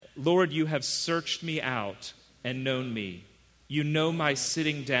Lord, you have searched me out and known me. You know my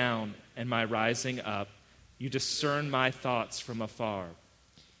sitting down and my rising up. You discern my thoughts from afar.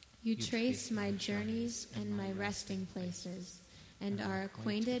 You trace my journeys and my resting places, and are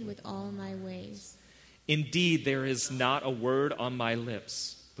acquainted with all my ways. Indeed, there is not a word on my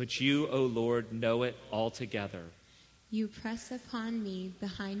lips, but you, O Lord, know it altogether. You press upon me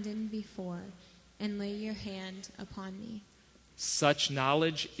behind and before, and lay your hand upon me. Such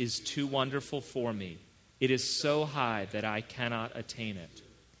knowledge is too wonderful for me. It is so high that I cannot attain it.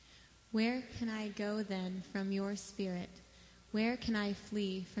 Where can I go then from your spirit? Where can I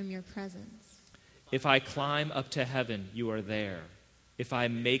flee from your presence? If I climb up to heaven, you are there. If I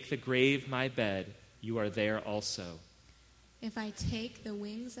make the grave my bed, you are there also. If I take the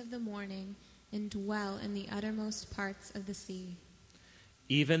wings of the morning and dwell in the uttermost parts of the sea,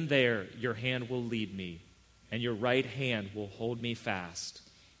 even there your hand will lead me, and your right hand will hold me fast.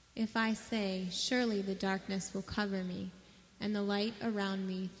 If I say, surely the darkness will cover me, and the light around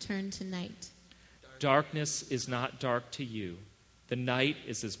me turn to night. Darkness is not dark to you. The night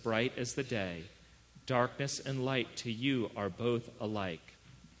is as bright as the day. Darkness and light to you are both alike.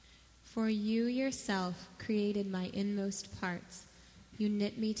 For you yourself created my inmost parts. You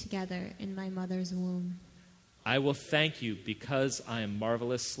knit me together in my mother's womb. I will thank you because I am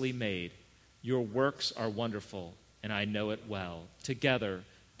marvelously made. Your works are wonderful, and I know it well. Together,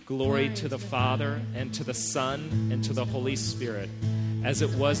 glory to the Father, and to the Son, and to the Holy Spirit, as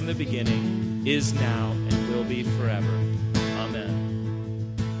it was in the beginning, is now, and will be forever.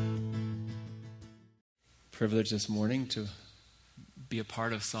 Amen. Privilege this morning to be a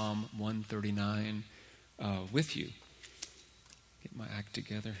part of Psalm 139 with you. Get my act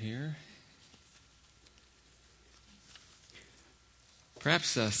together here. Perhaps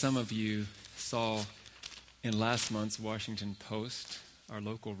some of you saw in last month's Washington Post, our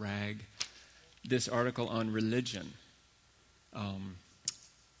local rag, this article on religion.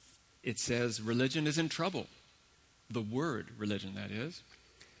 It says, religion is in trouble. The word religion, that is.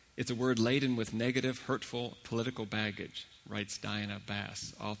 It's a word laden with negative, hurtful political baggage, writes Diana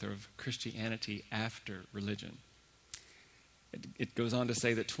Bass, author of Christianity After Religion. It goes on to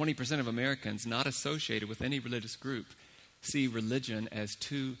say that 20% of Americans not associated with any religious group see religion as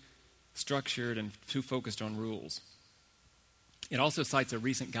too structured and too focused on rules. It also cites a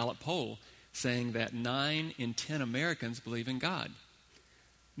recent Gallup poll saying that 9 in 10 Americans believe in God.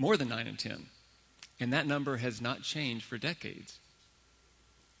 More than 9 in 10. And that number has not changed for decades.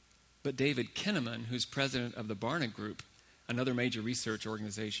 But David Kinnaman, who's president of the Barna Group, another major research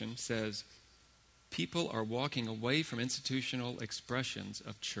organization, says, people are walking away from institutional expressions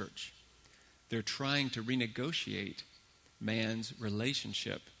of church. They're trying to renegotiate man's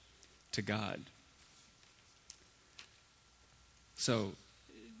relationship to God. So,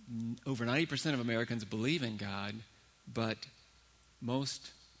 over 90% of Americans believe in God, but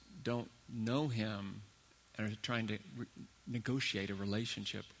most don't know Him and are trying to negotiate a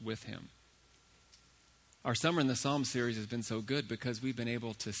relationship with Him. Our Summer in the Psalm series has been so good because we've been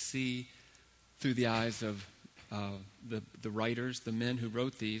able to see through the eyes of the writers, the men who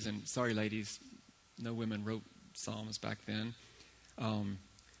wrote these, and sorry ladies, no women wrote Psalms back then.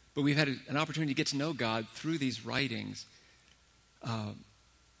 But we've had an opportunity to get to know God through these writings.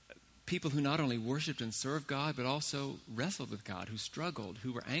 People who not only worshiped and served God, but also wrestled with God, who struggled,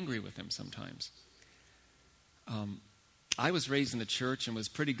 who were angry with Him sometimes. I was raised in the church and was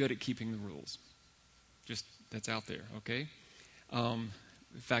pretty good at keeping the rules. Just, that's out there, okay?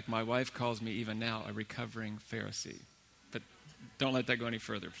 In fact, my wife calls me even now a recovering Pharisee. But don't let that go any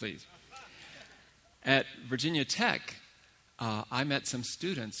further, please. At Virginia Tech, I met some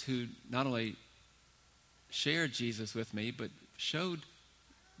students who not only shared Jesus with me, but showed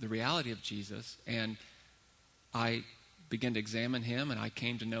the reality of Jesus. And I began to examine Him, and I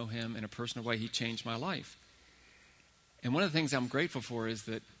came to know Him in a personal way. He changed my life. And one of the things I'm grateful for is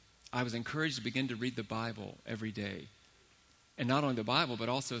that I was encouraged to begin to read the Bible every day. And not only the Bible, but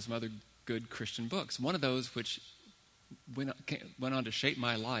also some other good Christian books. One of those which went on to shape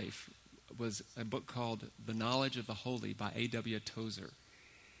my life was a book called The Knowledge of the Holy by A.W. Tozer.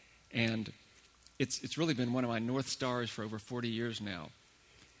 And it's really been one of my North Stars for over 40 years now.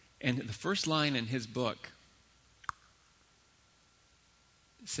 And the first line in his book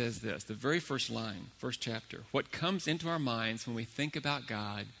says this, the very first line, first chapter, what comes into our minds when we think about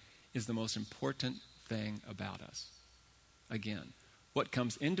God is the most important thing about us. Again, what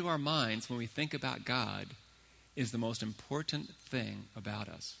comes into our minds when we think about God is the most important thing about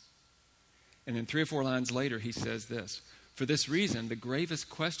us. And then 3 or 4 lines later, he says this, for this reason, the gravest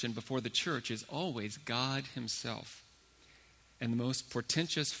question before the church is always God Himself. and the most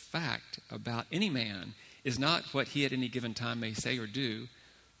portentous fact about any man is not what he at any given time may say or do,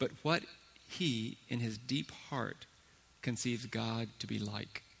 but what he, in his deep heart, conceives God to be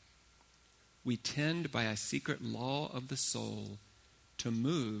like. We tend by a secret law of the soul to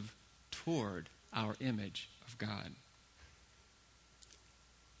move toward our image of God.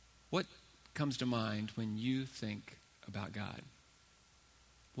 What comes to mind when you think about God?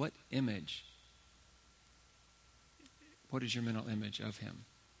 What image? What is your mental image of him?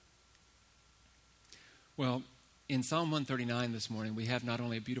 Well, in Psalm 139 this morning, we have not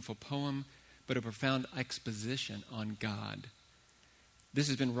only a beautiful poem, but a profound exposition on God. This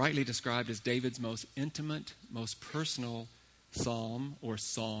has been rightly described as David's most intimate, most personal psalm or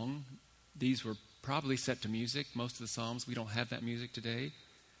song. These were probably set to music. Most of the psalms, we don't have that music today.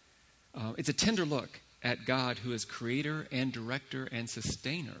 It's a tender look at God, who is creator and director and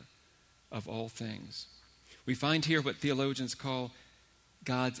sustainer of all things. We find here what theologians call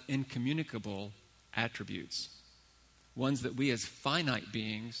God's incommunicable attributes, ones that we as finite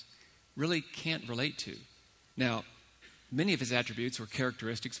beings really can't relate to. Now, many of his attributes or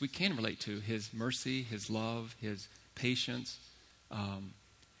characteristics we can relate to: his mercy, his love, his patience,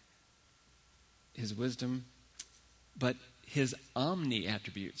 his wisdom. But his omni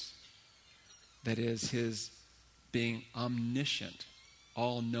attributes, that is, his being omniscient,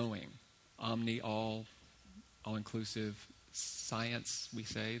 all-knowing, omni, all-inclusive, science, we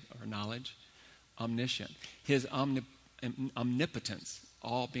say, or knowledge, omniscient. His omnipotence,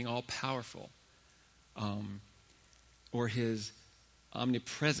 being all-powerful, or his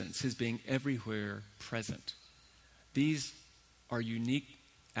omnipresence, his being everywhere present. These are unique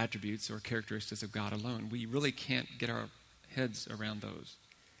attributes or characteristics of God alone. We really can't get our heads around those.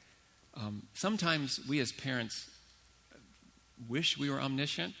 Sometimes we as parents wish we were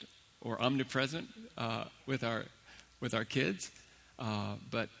omniscient or omnipresent with our kids,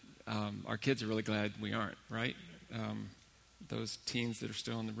 but our kids are really glad we aren't, right? Those teens that are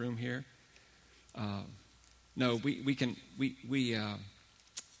still in the room here. No, we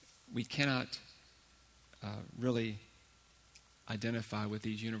cannot really identify with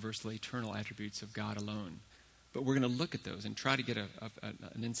these universally eternal attributes of God alone. But we're going to look at those and try to get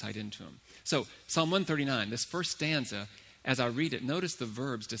an insight into them. So, Psalm 139, this first stanza, as I read it, notice the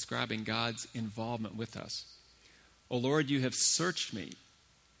verbs describing God's involvement with us. O Lord, you have searched me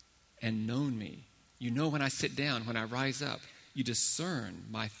and known me. You know when I sit down, when I rise up. You discern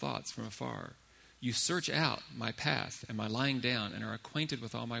my thoughts from afar. You search out my path and my lying down and are acquainted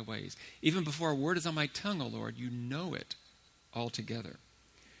with all my ways. Even before a word is on my tongue, O Lord, you know it altogether.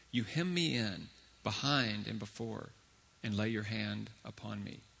 You hem me in behind and before, and lay your hand upon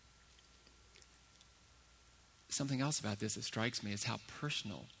me. Something else about this that strikes me is how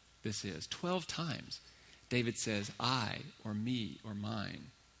personal this is. 12 times David says, I, or me, or mine,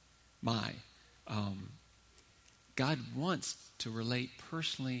 my. God wants to relate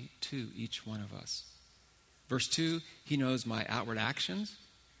personally to each one of us. Verse 2, he knows my outward actions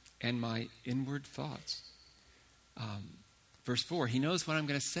and my inward thoughts. Verse 4, he knows what I'm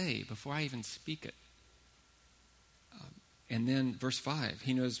going to say before I even speak it. And then verse 5,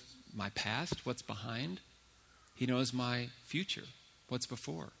 he knows my past, what's behind. He knows my future, what's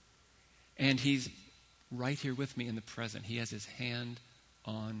before. And he's right here with me in the present. He has his hand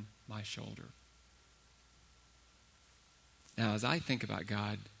on my shoulder. Now, as I think about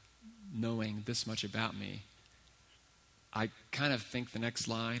God knowing this much about me, I kind of think the next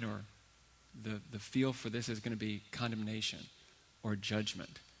line or the feel for this is going to be condemnation or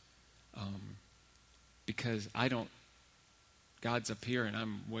judgment. Because God's up here and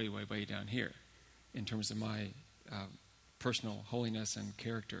I'm way, way, way down here in terms of my personal holiness and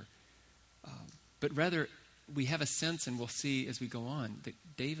character. But rather, we have a sense, and we'll see as we go on, that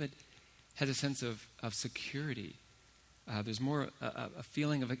David has a sense of security. There's more a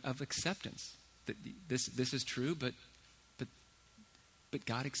feeling of acceptance that this is true, but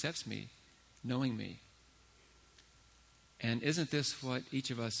God accepts me, knowing me. And isn't this what each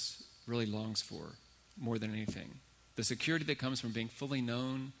of us really longs for more than anything? The security that comes from being fully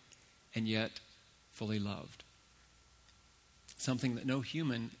known and yet fully loved. Something that no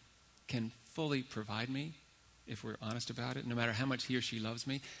human can fully provide me, if we're honest about it, no matter how much he or she loves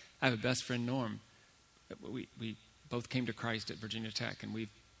me. I have a best friend, Norm. We both came to Christ at Virginia Tech, and we've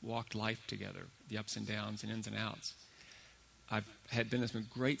walked life together, the ups and downs and ins and outs. I've been in some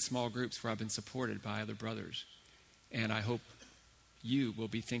great small groups where I've been supported by other brothers. And I hope you will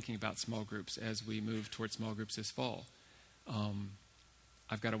be thinking about small groups as we move towards small groups this fall.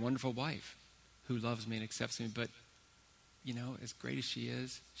 I've got a wonderful wife who loves me and accepts me, but, you know, as great as she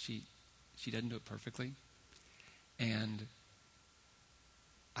is, she doesn't do it perfectly. And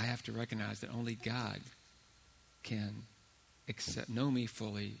I have to recognize that only God can know me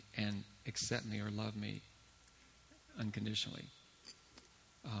fully and accept me or love me unconditionally.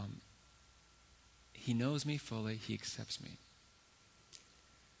 He knows me fully. He accepts me.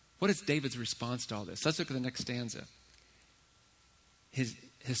 What is David's response to all this? Let's look at the next stanza. His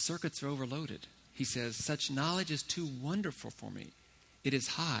circuits are overloaded. He says, such knowledge is too wonderful for me. It is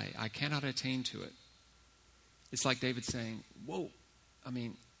high. I cannot attain to it. It's like David saying, whoa, I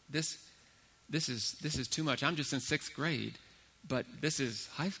mean, this is too much. I'm just in 6th grade, but this is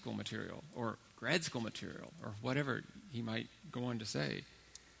high school material or grad school material or whatever he might go on to say.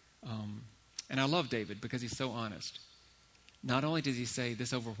 And I love David because he's so honest. Not only does he say,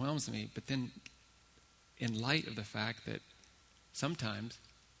 this overwhelms me, but then in light of the fact that sometimes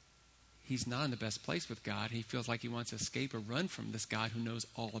he's not in the best place with God, he feels like he wants to escape or run from this God who knows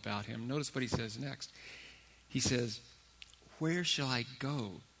all about him. Notice what he says next. He says, where shall I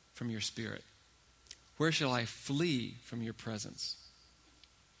go from your spirit? Where shall I flee from your presence?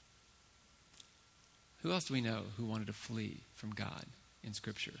 Who else do we know who wanted to flee from God in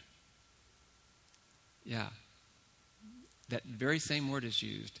Scripture? Yeah. That very same word is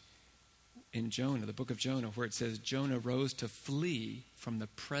used in Jonah, the book of Jonah, where it says Jonah rose to flee from the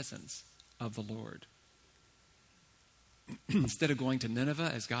presence of the Lord. Instead of going to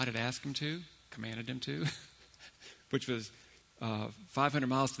Nineveh as God had asked him to, commanded him to, which was 500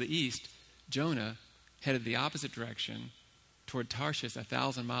 miles to the east, Jonah headed the opposite direction toward Tarshish,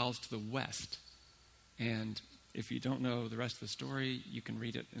 1,000 miles to the west. And if you don't know the rest of the story, you can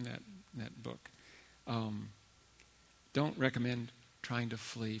read it in that book. Don't recommend trying to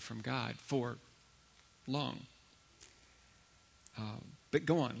flee from God for long. But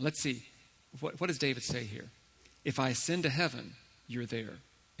go on. Let's see. What does David say here? If I ascend to heaven, you're there.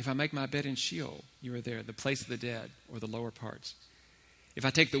 If I make my bed in Sheol, you are there, the place of the dead or the lower parts. If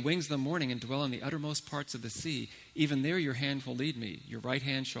I take the wings of the morning and dwell in the uttermost parts of the sea, even there your hand will lead me, your right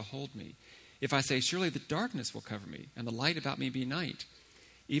hand shall hold me. If I say, surely the darkness will cover me, and the light about me be night,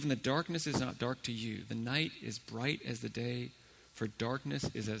 even the darkness is not dark to you. The night is bright as the day, for darkness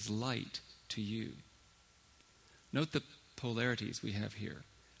is as light to you. Note the polarities we have here.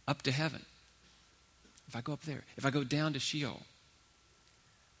 Up to heaven. If I go up there. If I go down to Sheol.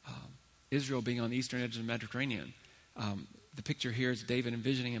 Israel being on the eastern edge of the Mediterranean. The picture here is David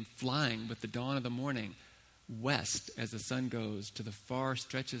envisioning him flying with the dawn of the morning west as the sun goes to the far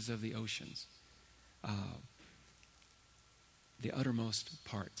stretches of the oceans. The uttermost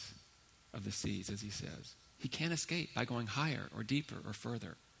parts of the seas, as he says. He can't escape by going higher or deeper or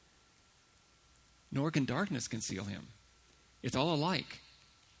further. Nor can darkness conceal him. It's all alike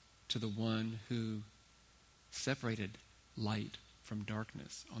to the one who separated light from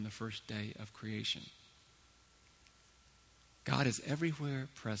darkness on the first day of creation. God is everywhere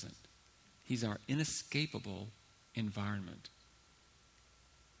present. He's our inescapable environment.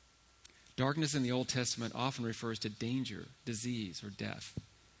 Darkness in the Old Testament often refers to danger, disease, or death.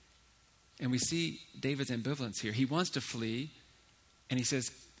 And we see David's ambivalence here. He wants to flee, and he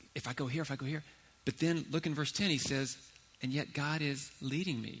says, if I go here. But then look in verse 10, he says, and yet God is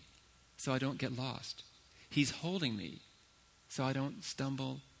leading me so I don't get lost. He's holding me so I don't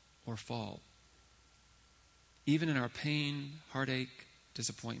stumble or fall. Even in our pain, heartache,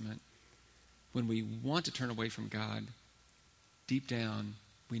 disappointment, when we want to turn away from God, deep down,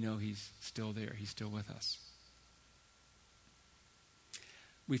 we know He's still there. He's still with us.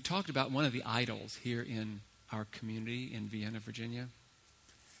 We've talked about one of the idols here in our community in Vienna, Virginia.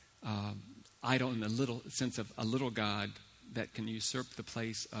 Idol in the little sense of a little God that can usurp the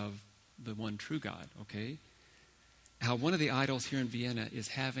place of the one true God, okay? How one of the idols here in Vienna is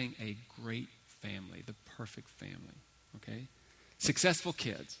having a great family, the perfect family, okay? Successful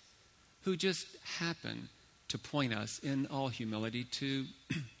kids who just happen to point us in all humility to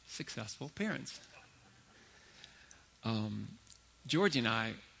successful parents. Georgie and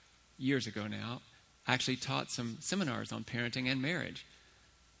I, years ago now, actually taught some seminars on parenting and marriage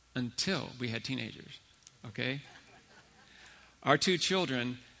until we had teenagers, okay? Our two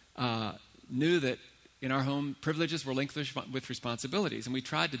children knew that in our home, privileges were linked with responsibilities, and we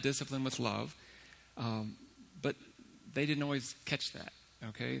tried to discipline with love, but they didn't always catch that,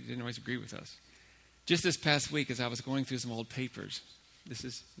 okay? They didn't always agree with us. Just this past week, as I was going through some old papers, this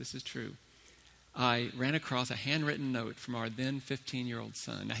is true, I ran across a handwritten note from our then 15-year-old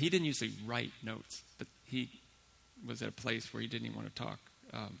son. Now, he didn't usually write notes, but he was at a place where he didn't even want to talk.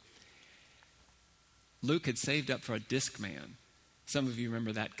 Luke had saved up for a Discman. Some of you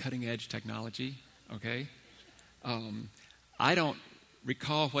remember that cutting-edge technology, okay? I don't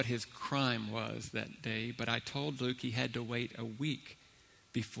recall what his crime was that day, but I told Luke he had to wait a week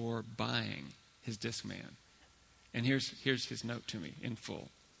before buying his Discman. And here's his note to me in full.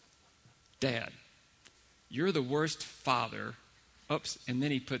 Dad, you're the worst father. Oops. And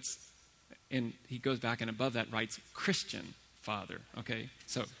then he goes back and above that writes Christian father. Okay.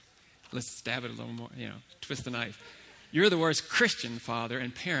 So let's stab it a little more, twist the knife. You're the worst Christian father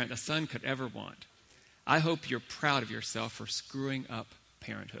and parent a son could ever want. I hope you're proud of yourself for screwing up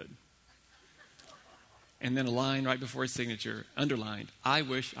parenthood. And then a line right before his signature, underlined, I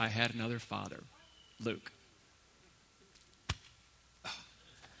wish I had another father, Luke.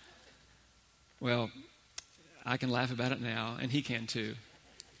 Well, I can laugh about it now, and he can too.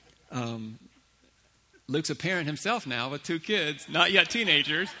 Luke's a parent himself now with 2 kids, not yet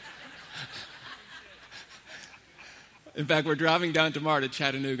teenagers. In fact, we're driving down tomorrow to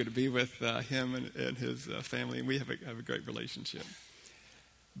Chattanooga to be with him and his family, and we have a great relationship.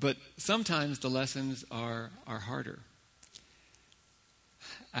 But sometimes the lessons are harder.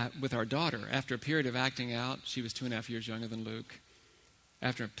 With our daughter, after a period of acting out, she was 2.5 years younger than Luke.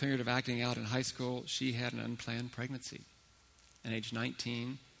 After a period of acting out in high school, she had an unplanned pregnancy. At age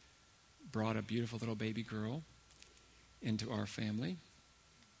 19, brought a beautiful little baby girl into our family.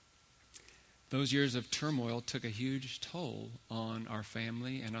 Those years of turmoil took a huge toll on our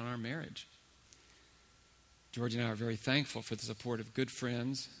family and on our marriage. George and I are very thankful for the support of good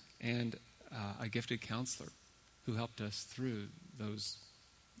friends and a gifted counselor who helped us through those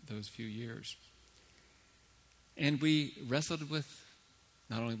few years. And we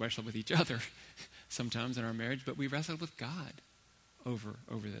not only wrestled with each other sometimes in our marriage, but we wrestled with God over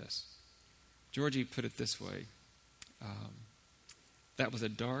this. Georgie put it this way. That was a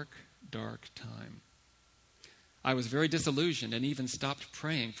dark, dark time. I was very disillusioned and even stopped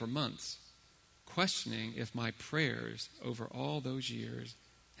praying for months, questioning if my prayers over all those years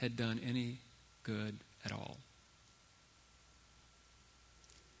had done any good at all.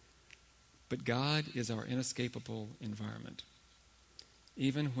 But God is our inescapable environment.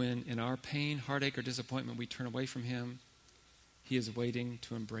 Even when in our pain, heartache, or disappointment we turn away from Him, He is waiting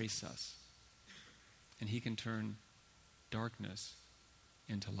to embrace us. And He can turn darkness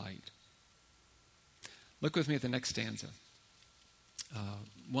into light. Look with me at the next stanza,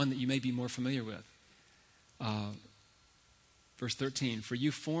 one that you may be more familiar with. Verse 13, for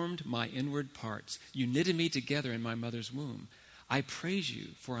you formed my inward parts. You knitted me together in my mother's womb. I praise you,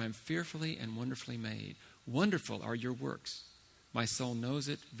 for I am fearfully and wonderfully made. Wonderful are your works. My soul knows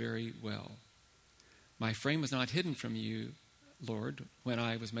it very well. My frame was not hidden from you, Lord, when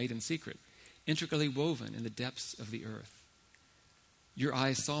I was made in secret, intricately woven in the depths of the earth. Your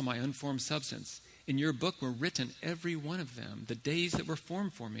eyes saw my unformed substance. In your book were written, every one of them, the days that were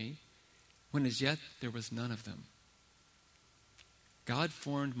formed for me, when as yet there was none of them. God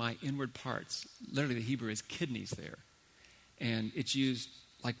formed my inward parts. Literally, the Hebrew is kidneys there. And it's used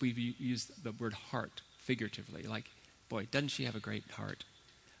like we've used the word heart figuratively. Like, boy, doesn't she have a great heart?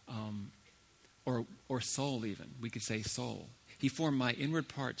 Or soul even. We could say soul. He formed my inward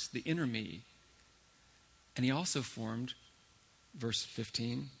parts, the inner me. And He also formed, verse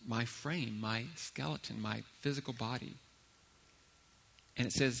 15, my frame, my skeleton, my physical body. And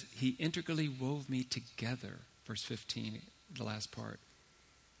it says, He integrally wove me together, verse 15, the last part.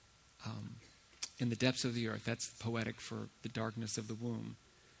 In the depths of the earth, that's poetic for the darkness of the womb,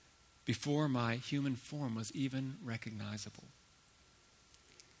 before my human form was even recognizable.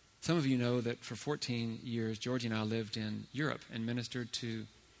 Some of you know that for 14 years, Georgie and I lived in Europe and ministered to,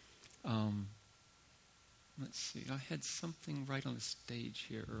 let's see, I had something right on the stage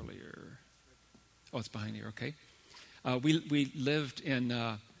here earlier. Oh, it's behind here, okay. We lived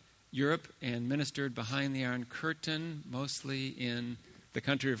in Europe and ministered behind the Iron Curtain, mostly in the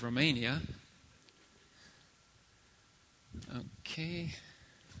country of Romania.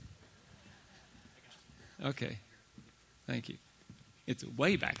 Okay. Thank you. It's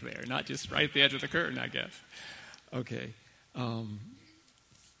way back there, not just right at the edge of the curtain, I guess. Okay.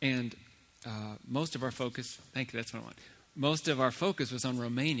 And most of our focus, thank you, that's what I want. Most of our focus was on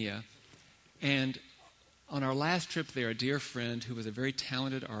Romania. And on our last trip there, a dear friend who was a very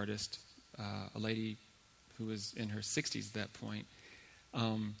talented artist, a lady who was in her 60s at that point,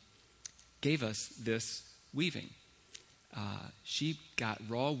 gave us this weaving. She got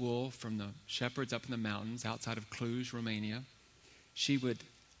raw wool from the shepherds up in the mountains outside of Cluj, Romania. She would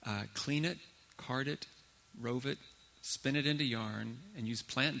clean it, card it, rove it, spin it into yarn, and use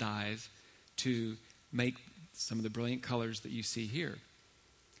plant dyes to make some of the brilliant colors that you see here.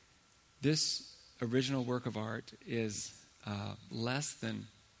 This original work of art is less than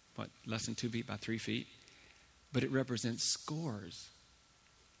 2 feet by 3 feet, but it represents scores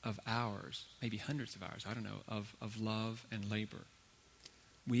of hours, maybe hundreds of hours, I don't know, of love and labor.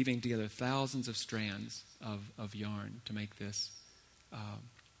 weaving together thousands of strands of yarn to make this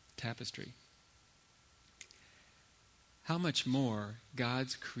tapestry. How much more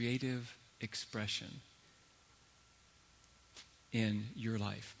God's creative expression in your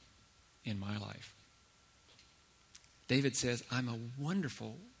life, in my life. David says, I'm a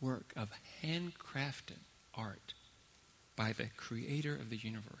wonderful work of handcrafted art by the creator of the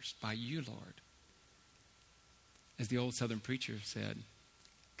universe, by you, Lord. As the old Southern preacher said,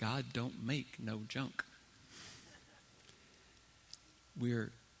 God don't make no junk.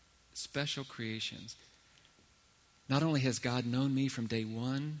 We're special creations. Not only has God known me from day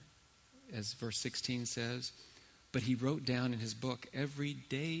one, as verse 16 says, but he wrote down in his book every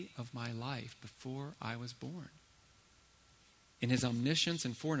day of my life before I was born. In his omniscience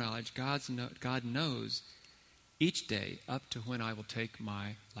and foreknowledge, God knows each day up to when I will take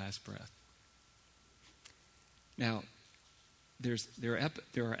my last breath. Now, there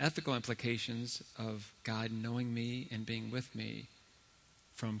are ethical implications of God knowing me and being with me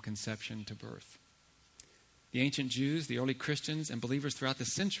from conception to birth. The ancient Jews, the early Christians, and believers throughout the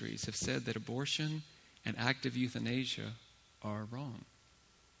centuries have said that abortion and active euthanasia are wrong.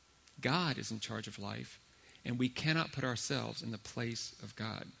 God is in charge of life, and we cannot put ourselves in the place of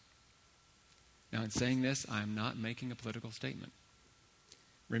God. Now, in saying this, I am not making a political statement.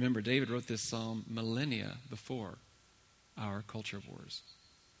 Remember, David wrote this psalm millennia before our culture wars.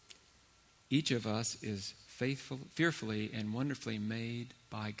 Each of us is fearfully and wonderfully made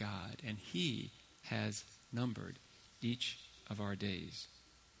by God, and he has numbered each of our days.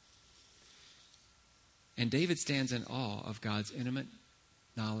 And David stands in awe of God's intimate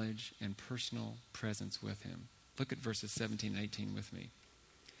knowledge and personal presence with him. Look at verses 17 and 18 with me.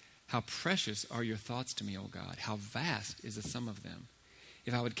 How precious are your thoughts to me, O God. How vast is the sum of them.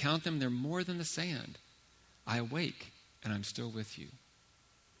 If I would count them, they're more than the sand. I awake, and I'm still with you.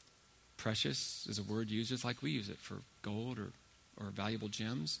 Precious is a word used just like we use it for gold or valuable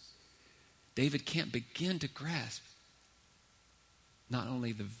gems. David can't begin to grasp not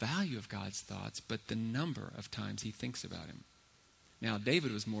only the value of God's thoughts, but the number of times he thinks about him. Now,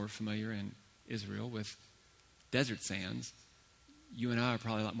 David was more familiar in Israel with desert sands. You and I are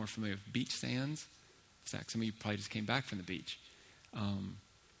probably a lot more familiar with beach sands. In fact, some of you probably just came back from the beach.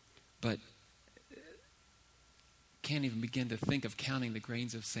 But can't even begin to think of counting the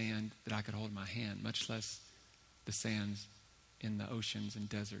grains of sand that I could hold in my hand, much less the sands in the oceans and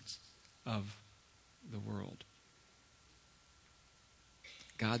deserts of the world.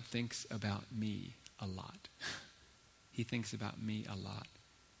 God thinks about me a lot. He thinks about me a lot.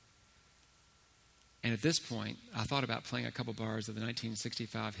 And at this point, I thought about playing a couple bars of the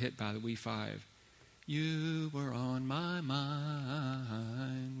 1965 hit by the Wee Five. You were on my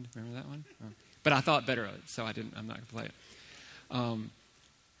mind. Remember that one? Oh. But I thought better of it, so I'm not going to play it.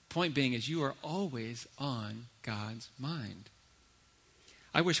 Point being is you are always on God's mind.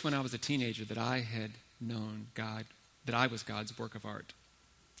 I wish when I was a teenager that I had known God, that I was God's work of art,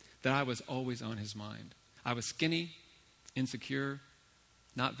 that I was always on his mind. I was skinny, insecure,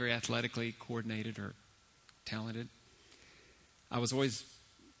 not very athletically coordinated or talented. I was always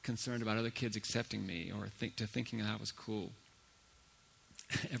concerned about other kids accepting me or thinking that I was cool.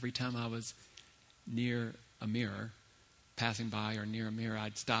 Every time I was near a mirror, passing by or near a mirror,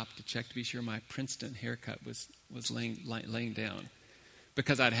 I'd stop to check to be sure my Princeton haircut was laying down,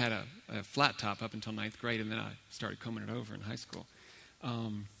 because I'd had a flat top up until 9th grade, and then I started combing it over in high school.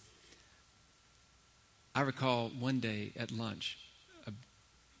 I recall one day at lunch, a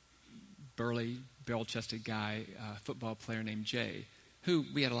burly, barrel-chested guy, a football player named Jay, who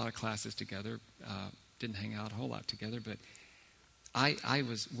we had a lot of classes together, didn't hang out a whole lot together, but I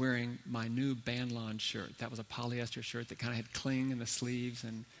was wearing my new Banlon shirt. That was a polyester shirt that kind of had cling in the sleeves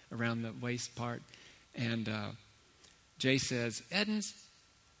and around the waist part. And Jay says, Edens,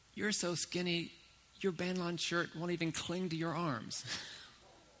 you're so skinny, your Banlon shirt won't even cling to your arms.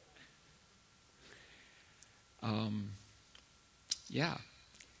 Yeah,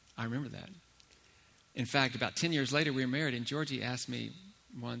 I remember that. In fact, about 10 years later, we were married, and Georgie asked me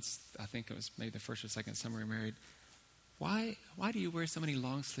once, I think it was maybe the first or second summer we were married, why do you wear so many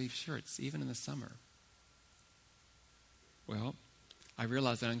long-sleeve shirts, even in the summer? Well, I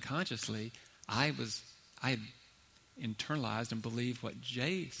realized that unconsciously, I had internalized and believed what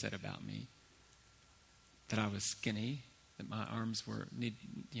Jay said about me, that I was skinny, that my arms were,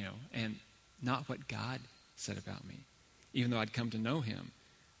 and not what God said about me, even though I'd come to know him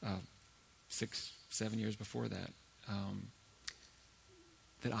 6-7 years before that,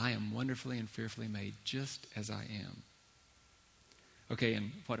 that I am wonderfully and fearfully made just as I am. Okay,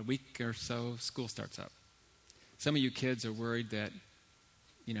 in a week or so, school starts up. Some of you kids are worried that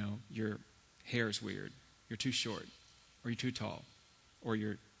your hair is weird, you're too short, or you're too tall, or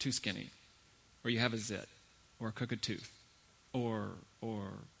you're too skinny, or you have a zit, or a crooked tooth, or.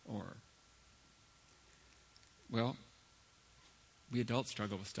 Well, we adults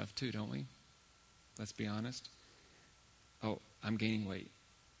struggle with stuff too, don't we? Let's be honest. Oh, I'm gaining weight.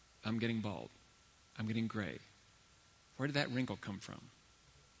 I'm getting bald. I'm getting gray. Where did that wrinkle come from?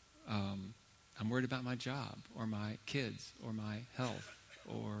 I'm worried about my job, or my kids, or my health,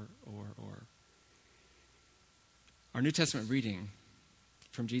 or. Our New Testament reading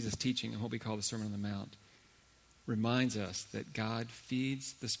from Jesus' teaching in what we call the Sermon on the Mount reminds us that God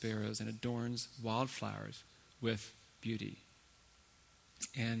feeds the sparrows and adorns wildflowers with beauty.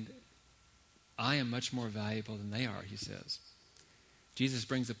 And I am much more valuable than they are, he says. Jesus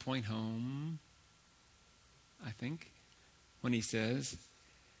brings a point home, I think, when he says,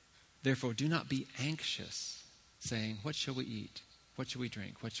 therefore do not be anxious, saying, what shall we eat? What shall we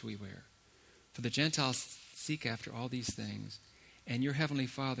drink? What shall we wear? For the Gentiles seek after all these things, and your heavenly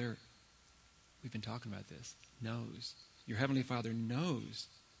Father, we've been talking about this, knows. Your heavenly Father knows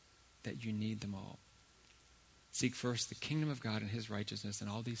that you need them all. Seek first the kingdom of God and his righteousness, and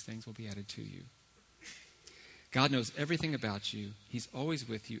all these things will be added to you. God knows everything about you. He's always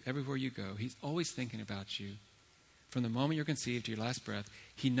with you everywhere you go. He's always thinking about you. From the moment you're conceived to your last breath,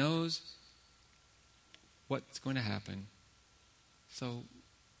 he knows what's going to happen. So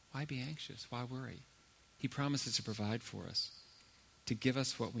why be anxious? Why worry? He promises to provide for us, to give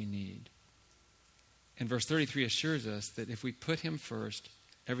us what we need. And verse 33 assures us that if we put him first,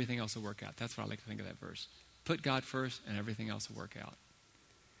 everything else will work out. That's what I like to think of that verse. Put God first, and everything else will work out.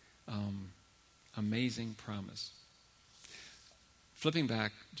 Amazing promise. Flipping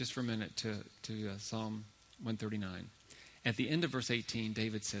back just for a minute to Psalm 139. At the end of verse 18,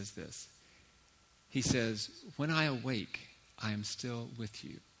 David says this. He says, when I awake, I am still with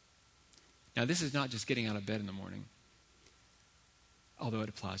you. Now, this is not just getting out of bed in the morning, although it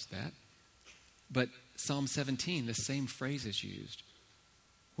applies to that. But Psalm 17, the same phrase is used,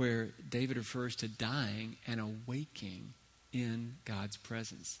 where David refers to dying and awaking in God's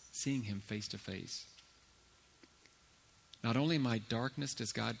presence, seeing him face to face. Not only in my darkness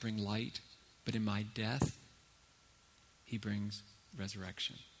does God bring light, but in my death, he brings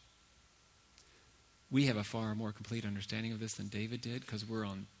resurrection. We have a far more complete understanding of this than David did, because we're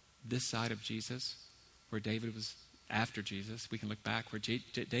on this side of Jesus, where David was after Jesus. We can look back where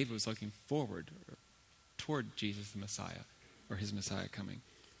David was looking forward toward Jesus the Messiah, or his Messiah coming.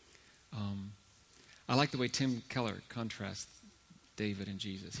 I like the way Tim Keller contrasts David and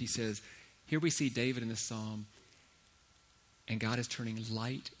Jesus. He says, here we see David in this psalm, and God is turning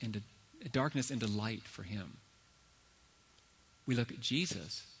darkness into light for him. We look at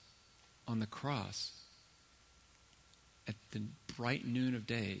Jesus on the cross. At the bright noon of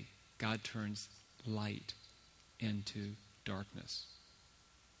day, God turns light into darkness.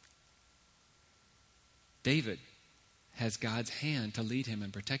 David has God's hand to lead him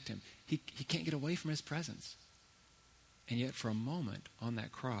and protect him. He can't get away from his presence. And yet for a moment on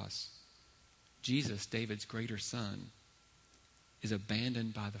that cross, Jesus, David's greater son, is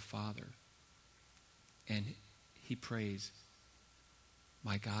abandoned by the Father. And he prays,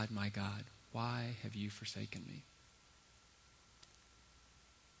 my God, why have you forsaken me?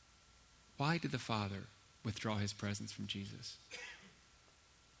 Why did the Father withdraw his presence from Jesus?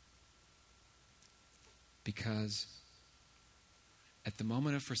 Because at the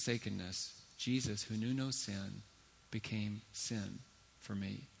moment of forsakenness, Jesus, who knew no sin, became sin for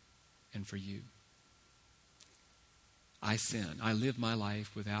me and for you. I sin. I live my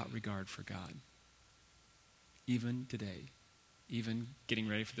life without regard for God. Even today, even getting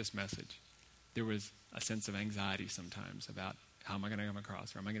ready for this message, there was a sense of anxiety sometimes about how am I going to come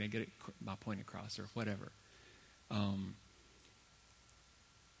across, or am I going to get my point across, or whatever.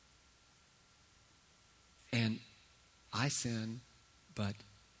 And I sin, but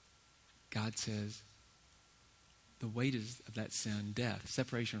God says the wages of that sin, death,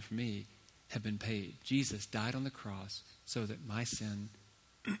 separation from me, have been paid. Jesus died on the cross so that my sin,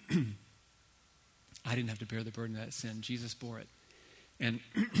 I didn't have to bear the burden of that sin. Jesus bore it. And,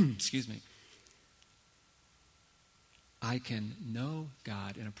 excuse me, I can know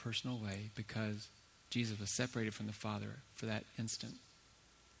God in a personal way because Jesus was separated from the Father for that instant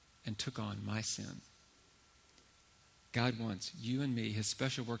and took on my sin. God wants you and me, his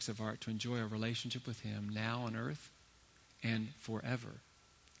special works of art, to enjoy a relationship with him now on earth and forever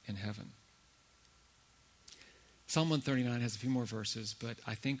in heaven. Psalm 139 has a few more verses, but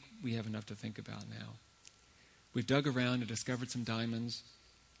I think we have enough to think about now. We've dug around and discovered some diamonds,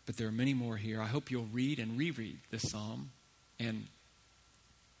 but there are many more here. I hope you'll read and reread this psalm and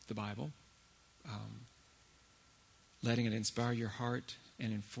the Bible, letting it inspire your heart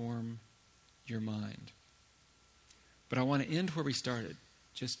and inform your mind. But I want to end where we started.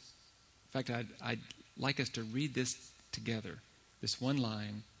 In fact, I'd like us to read this together, this one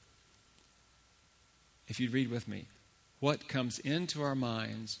line. If you'd read with me. What comes into our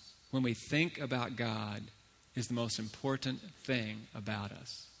minds when we think about God is the most important thing about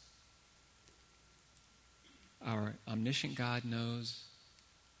us. Our omniscient God knows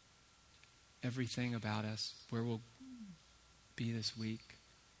everything about us, where we'll be this week,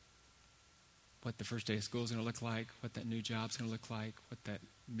 what the first day of school is going to look like, what that new job is going to look like, what that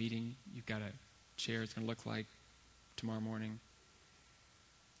meeting you've got to chair is going to look like tomorrow morning.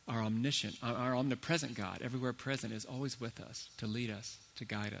 Our omniscient, our omnipresent God, everywhere present, is always with us, to lead us, to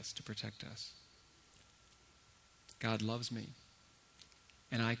guide us, to protect us. God loves me,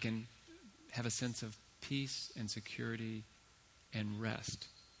 and I can have a sense of peace and security and rest,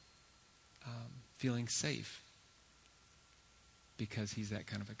 feeling safe, because he's that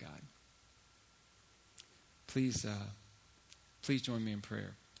kind of a God. Please join me in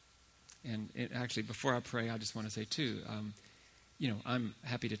prayer. And actually, before I pray, I just want to say, too, I'm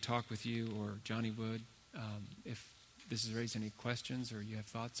happy to talk with you, or Johnny would, if this has raised any questions or you have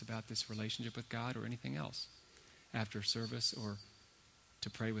thoughts about this relationship with God or anything else after service, or to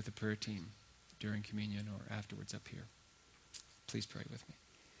pray with the prayer team during communion or afterwards up here. Please pray with me.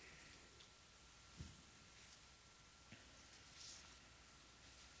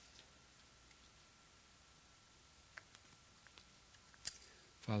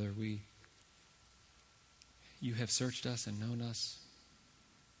 Father, you have searched us and known us.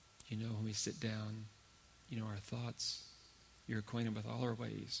 You know when we sit down. You know our thoughts. You're acquainted with all our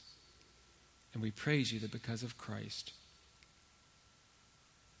ways. And we praise you that because of Christ,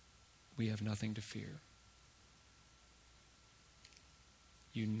 we have nothing to fear.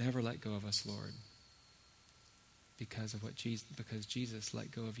 You never let go of us, Lord, because Jesus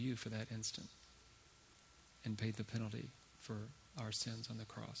let go of you for that instant and paid the penalty for our sins on the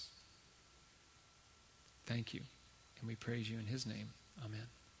cross. Thank you, and we praise you in his name. Amen.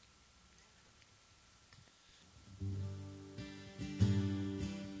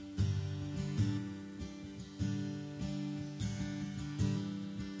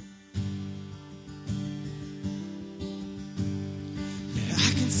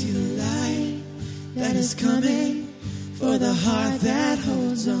 I can see the light that is coming for the heart that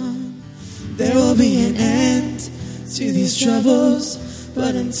holds on. There will be an end to these troubles,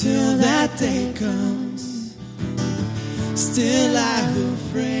 but until that day comes, still I will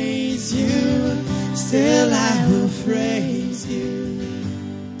praise you, still I will praise you.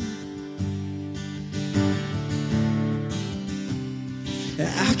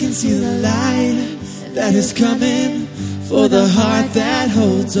 I can see the light that is coming for the heart that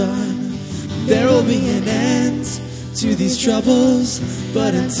holds on. There will be an end to these troubles,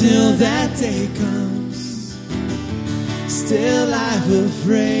 but until that day comes, still I will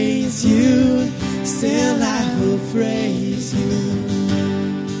praise you, still I will praise you.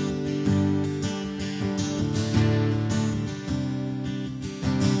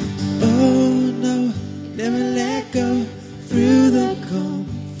 Oh no, never let go through the calm,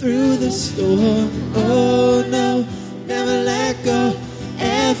 through the storm. Oh no, never let go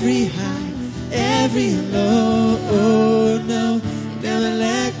every high, every low. Oh no, never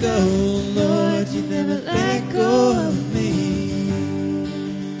let go, Lord, you never let go of me.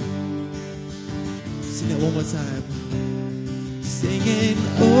 Sing that one more time. Singing,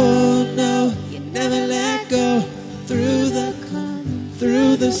 oh no, you never let go through the calm,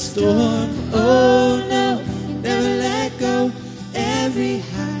 through the storm. Oh